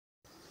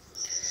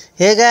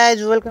Hey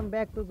guys, welcome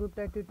back to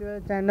Gupta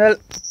Tutorial channel.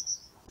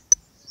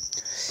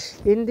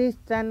 In this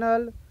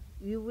channel,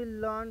 you will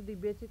learn the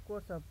basic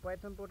course of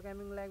Python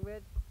programming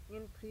language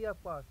in free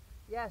of cost.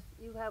 Yes,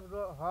 you have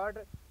heard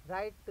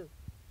right.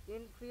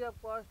 In free of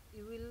cost,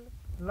 you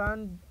will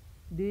learn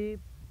the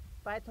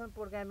Python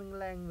programming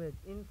language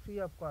in free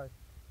of cost.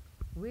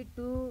 We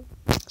two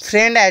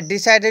friends had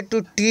decided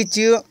to teach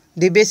you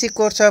the basic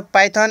course of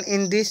Python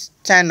in this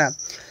channel.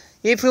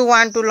 If you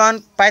want to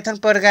learn Python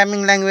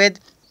programming language,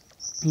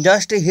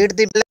 just hit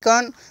the bell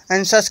icon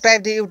and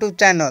subscribe the YouTube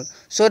channel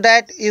so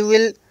that you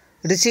will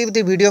receive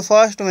the video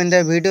first when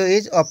the video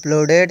is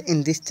uploaded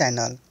in this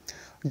channel.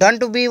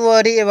 Don't be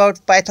worried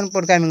about Python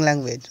programming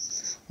language.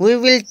 We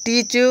will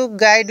teach you,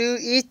 guide you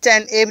each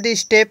and every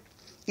step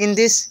in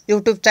this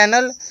YouTube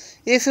channel.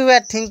 If you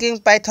are thinking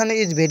Python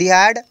is very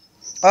hard,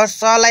 or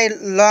shall I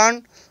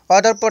learn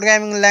other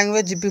programming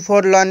language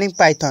before learning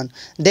Python,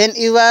 then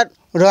you are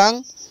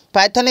wrong.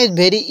 Python is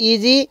very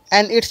easy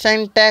and its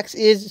syntax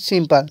is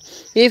simple.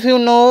 If you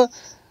know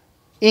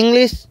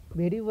English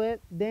very well,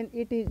 then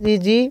it is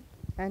easy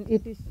and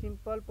it is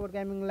simple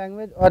programming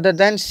language other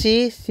than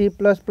C, C++,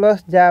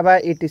 Java,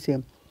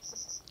 etc.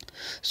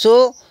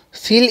 So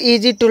feel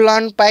easy to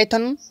learn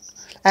Python,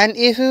 and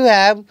if you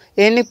have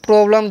any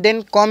problem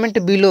then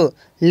comment below.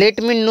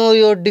 Let me know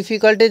your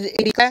difficulties.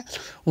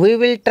 We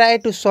will try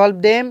to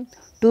solve them.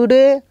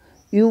 Today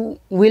you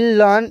will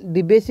learn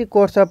the basic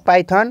course of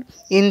Python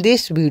in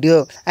this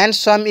video and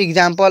some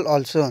example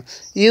also.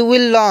 You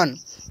will learn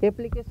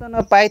application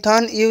of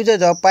Python,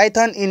 uses of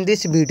Python in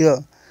this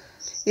video.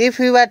 If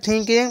you are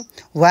thinking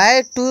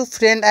why two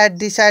friends had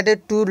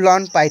decided to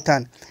learn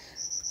Python,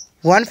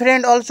 one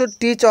friend also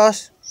teach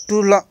us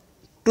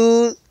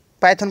to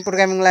Python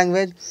programming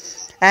language,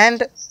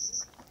 and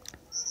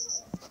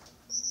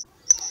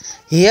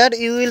here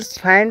you will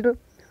find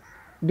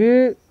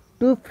the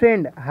two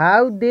friends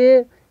how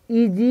they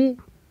easy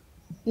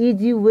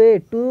way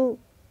to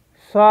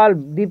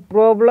solve the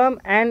problem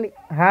and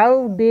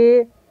how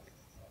they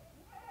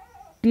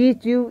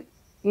teach you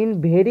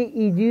in very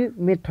easy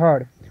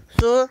method.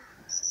 So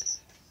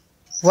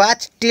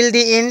watch till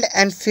the end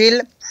and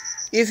feel.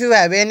 If you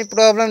have any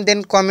problem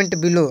then comment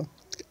below.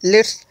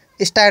 Let's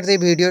start the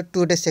video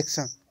today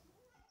section.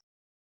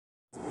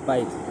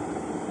 Python.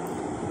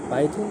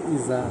 Python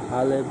is a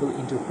high-level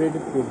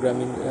interpreted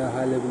programming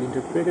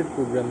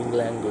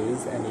language,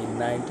 and in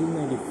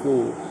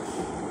 1994,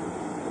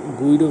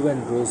 Guido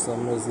van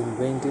Rossum was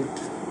invented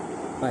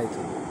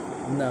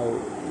Python. Now,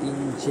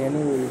 in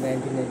January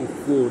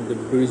 1994, the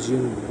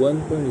version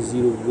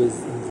 1.0 was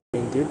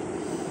invented.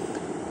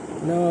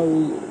 Now, I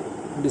will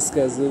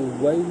discuss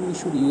why we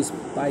should use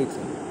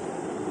Python.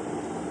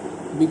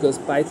 Because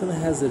Python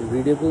has a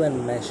readable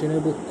and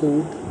machinable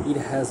code, it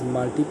has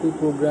multiple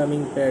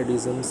programming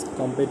paradigms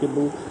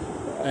compatible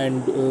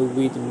and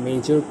with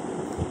major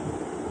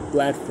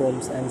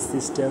platforms and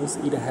systems.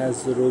 It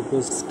has a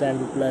robust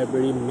standard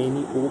library,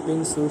 many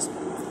open source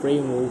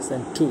frameworks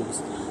and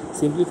tools,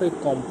 simplify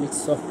complex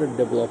software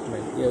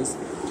development. Yes,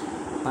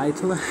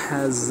 Python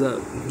has a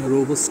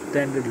robust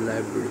standard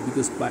library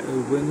because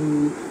when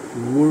we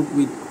work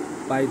with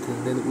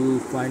Python, then we will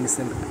find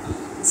some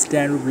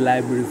standard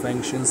library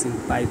functions in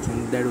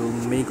Python that will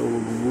make our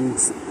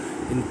works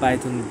in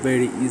Python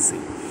very easy.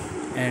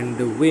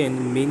 And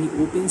when many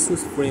open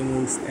source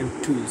frameworks and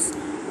tools,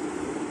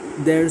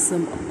 there are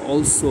some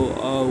also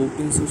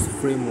open source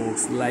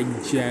frameworks like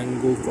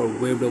Django for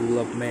web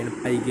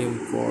development, Pygame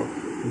for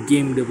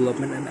game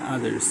development, and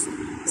others.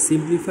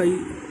 Simplify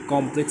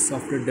complex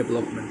software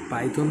development.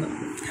 Python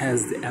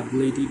has the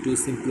ability to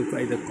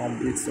simplify the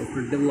complex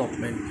software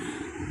development.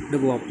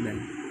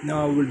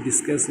 Now I will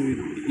discuss with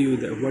you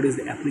what is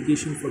the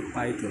application for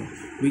Python.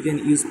 We can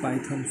use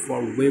Python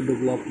for web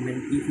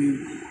development. If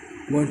you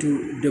want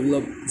to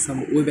develop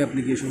some web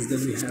applications, then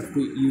we have to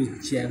use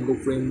Django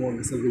framework.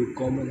 It's a very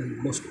common and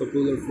most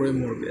popular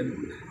framework,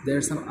 and there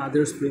are some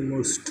other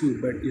frameworks too,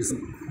 but it's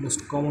the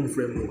most common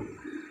framework.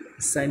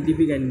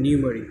 Scientific and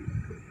Numeric.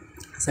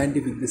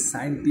 Scientific, the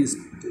scientist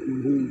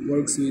who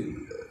works with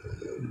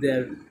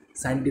their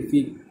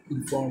scientific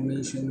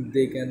information,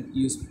 they can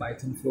use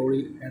Python for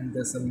it. And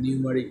there's some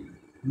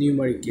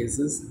numeric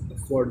cases.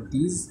 For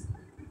these,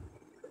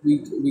 we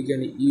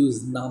can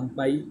use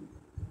NumPy,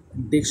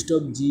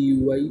 desktop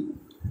GUIs,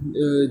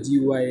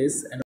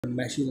 and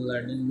machine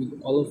learning.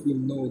 All of you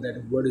know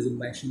that what is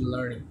machine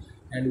learning,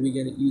 and we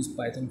can use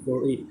Python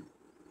for it.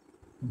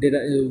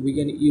 We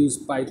can use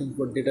Python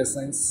for data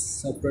science,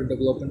 software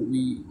development.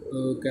 We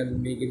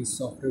can make any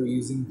software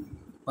using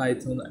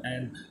Python,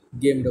 and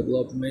game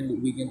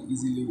development. We can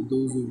easily,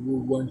 those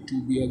who want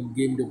to be a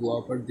game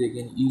developer, they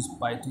can use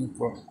Python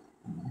for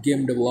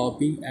game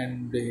developing.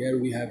 And here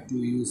we have to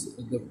use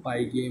the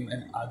Pygame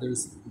and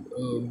others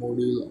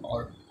module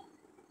or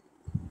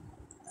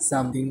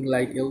something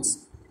like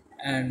else.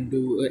 And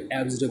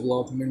apps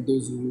development,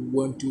 those who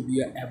want to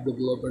be an app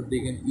developer, they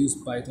can use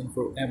Python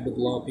for app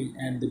developing.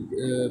 And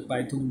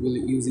Python will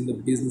use in the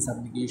business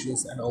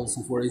applications and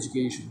also for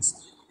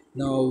educations.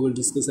 Now we'll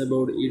discuss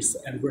about its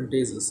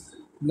advantages.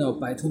 Now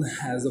Python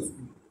has a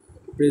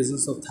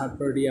presence of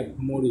third-party app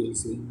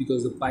modules,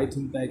 because the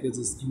Python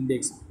packages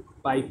index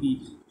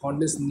PyP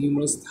contains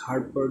numerous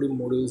third-party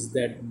modules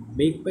that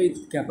make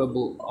Python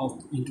capable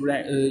of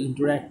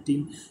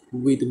interacting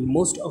with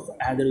most of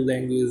other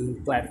languages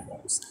and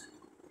platforms.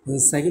 The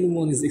second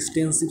one is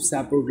extensive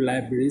support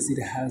libraries.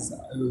 It has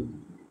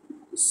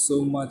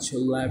so much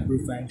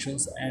library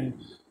functions and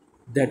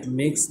that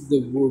makes the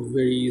work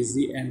very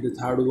easy. And the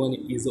third one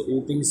is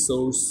open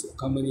source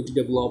community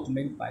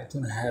development.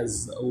 Python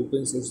has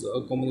open source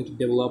community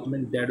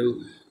development that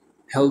will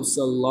helps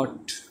a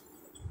lot.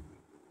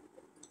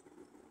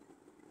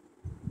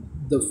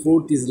 The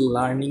fourth is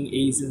learning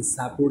aids and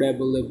support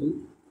available.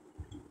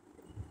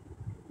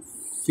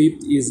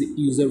 Fifth is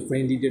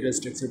user-friendly data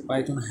structure.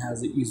 Python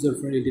has a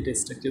user-friendly data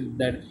structure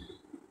that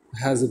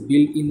has a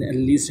built-in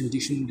and list and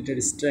dictionary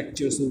data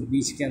structures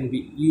which can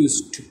be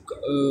used to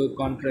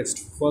contrast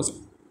first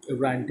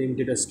runtime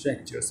data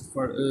structures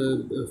for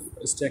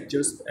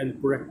structures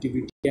and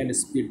productivity and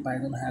speed.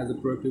 Python has a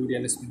productivity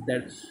and speed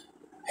that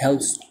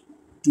helps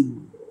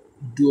to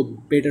do a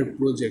better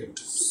project.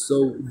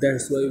 So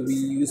that's why we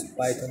use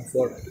Python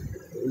for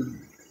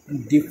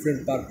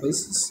different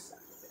purposes.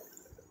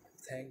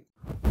 Thank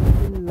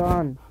will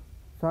learn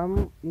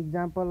some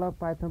example of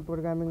Python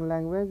programming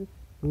language.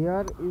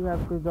 Here you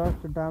have to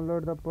just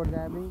download the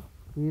programming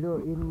hero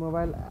in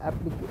mobile app.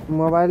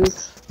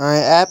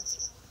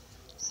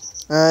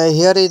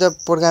 Here is the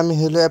programming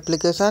hero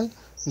application.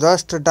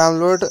 Just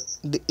download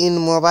in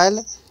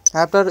mobile.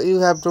 After you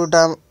have to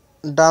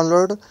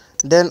download,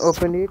 then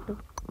open it.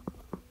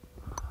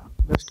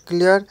 Just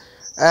clear,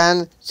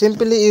 and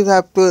simply you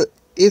have to,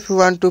 if you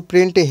want to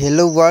print a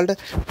hello world,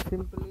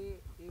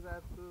 simply you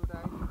have to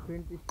write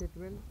print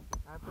statement.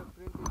 After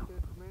print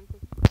statement,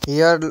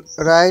 here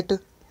write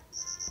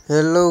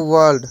hello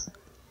world,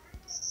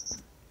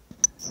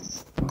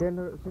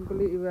 then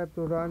simply you have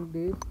to run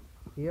this.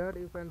 Here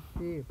you can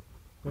see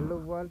hello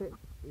world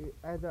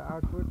as the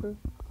output.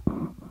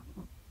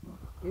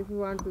 If you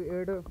want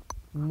to add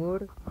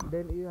more,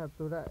 then you have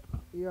to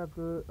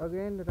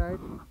again write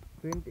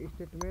print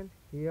statement.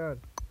 Here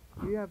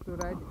you have to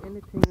write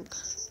anything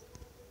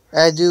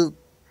as you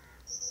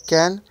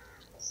can.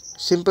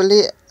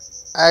 Simply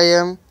I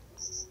am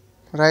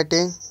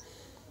writing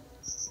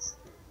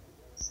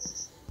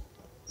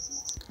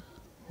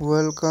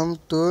welcome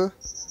to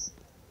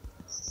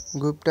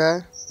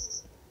Gupta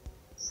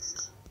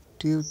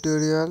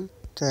tutorial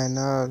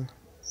channel.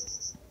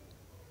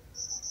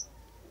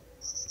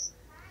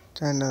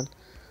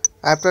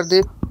 After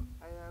this,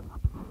 I have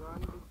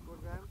run this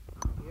program.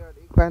 Here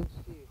you can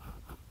see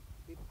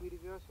the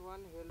previous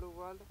one hello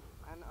world,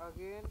 and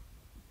again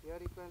here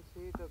you can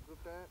see the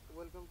Gupta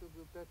welcome to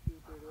Gupta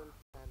tutorial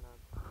channel.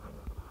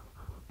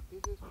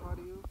 This is for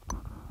you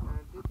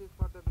and this is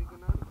for the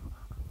beginner.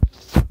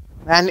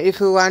 And if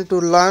you want to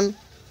learn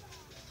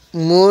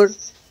more,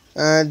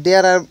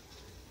 there are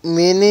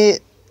many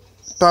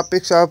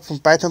topics of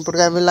Python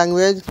programming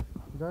language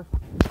just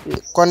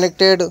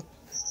connected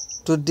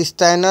to this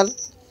channel.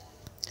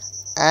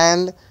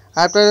 And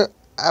after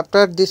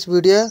this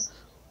video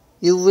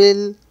you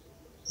will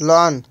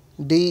learn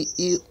the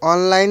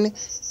online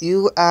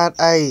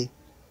URI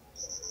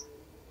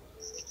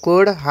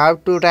code, how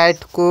to write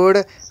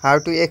code, how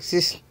to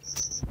access,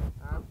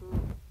 how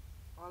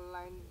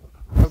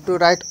to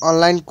write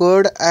online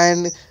code,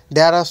 and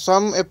there are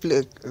some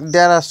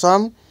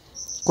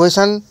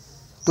question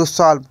to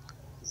solve,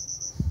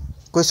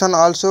 question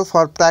also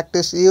for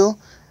practice you.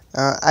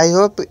 I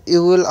hope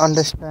you will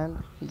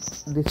understand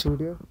this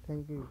video.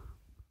 Thank you.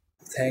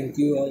 Thank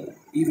you all.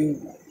 If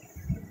you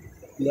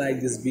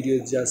like this video,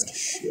 just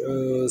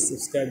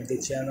subscribe the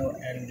channel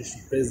and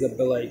just press the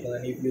bell icon,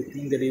 and if you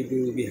think that it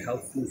will be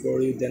helpful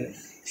for you, then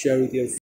share with your